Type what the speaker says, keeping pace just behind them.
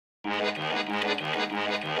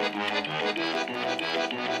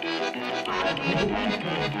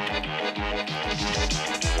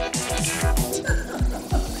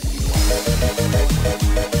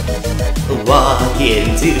Walk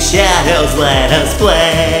into shadows, let us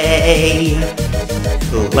play.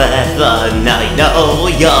 Let the night know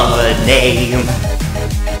your name.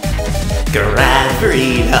 Grab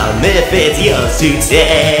freedom if it's yours to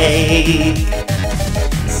take.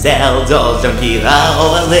 Sell dolls, don't give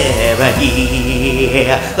our liberty.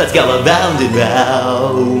 Let's go around and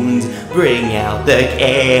round. Bring out the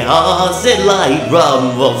chaos and light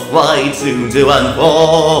rumble, flight soon to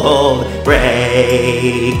unfold.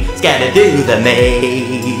 Break, scatter through the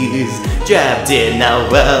maze. Trapped in a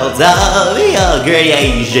world of your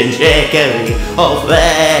creation, trickery or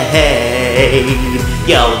fate.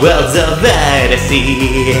 Your world's a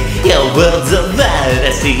fantasy. Your world's a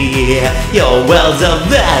fantasy. Your world's a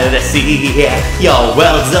fantasy. Your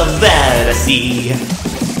world's a fantasy.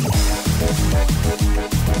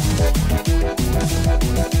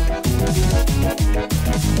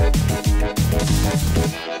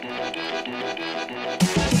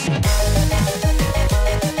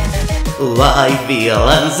 I feel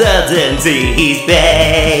uncertainty's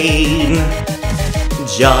pain.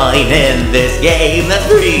 Join in this game that's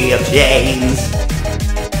free of chains.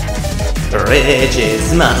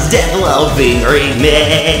 Riches must developing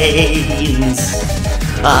remains.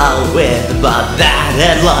 All with but that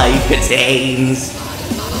and life contains.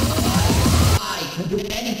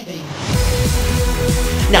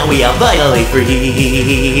 Now we are finally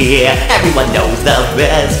free. Everyone knows the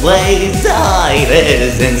best place to hide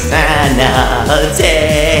is insanity.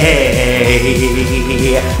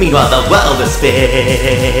 Meanwhile the world is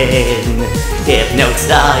spin,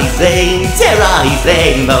 hypnotizing,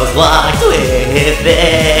 terrorizing those locked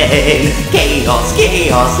within. Chaos,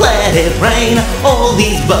 chaos, let it rain. All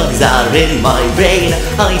these bugs are in my brain.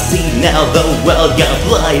 I see now the world got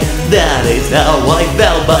blind. That is how I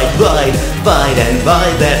fell by pride. Fight and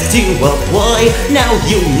fight, that's to apply. Now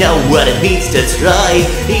you know what it means to try.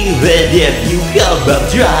 Even if you come up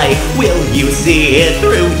dry, will you see it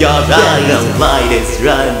through your eyes? The light is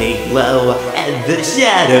running low, and the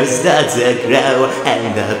shadows start to grow, and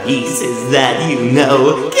the pieces that you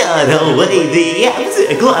know cut away the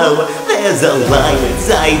afterglow. There's a light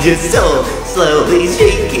inside your soul, slowly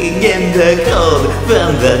shaking in the cold.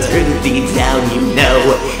 From the truth deep down you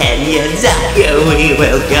know, and your darker we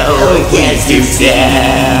will go. Yes, to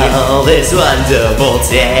tell this wonderful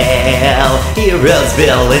tale. Heroes,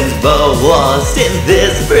 villains, both lost in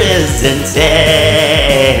this prison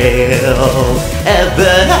tale.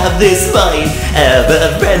 Ever have this fight?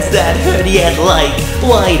 Ever friends that hurt yet like?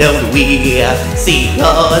 Why don't we see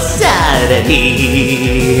your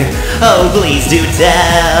sanity? Oh, please do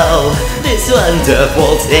tell this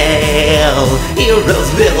wonderful tale. Heroes,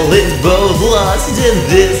 villains, both lost in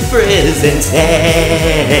this prison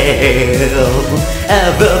tale.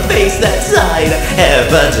 Ever face that side?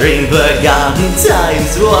 Ever dream forgotten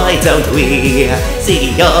times? Why don't we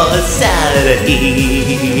see your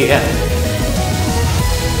sanity?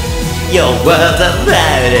 Your world's a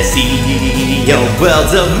fantasy. Your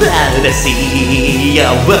world's a fantasy.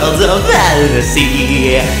 Your world's a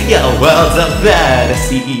fantasy. Your world's a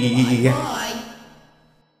fantasy.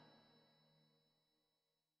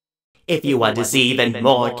 If you want to see even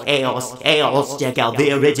more chaos, check out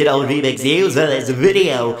the original remix used for this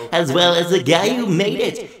video, as well as the guy who made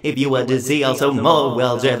it. If you want to see also more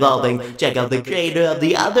World Revolving, check out the creator of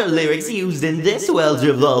the other lyrics used in this World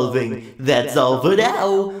Revolving. That's all for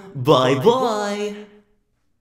now. Bye bye.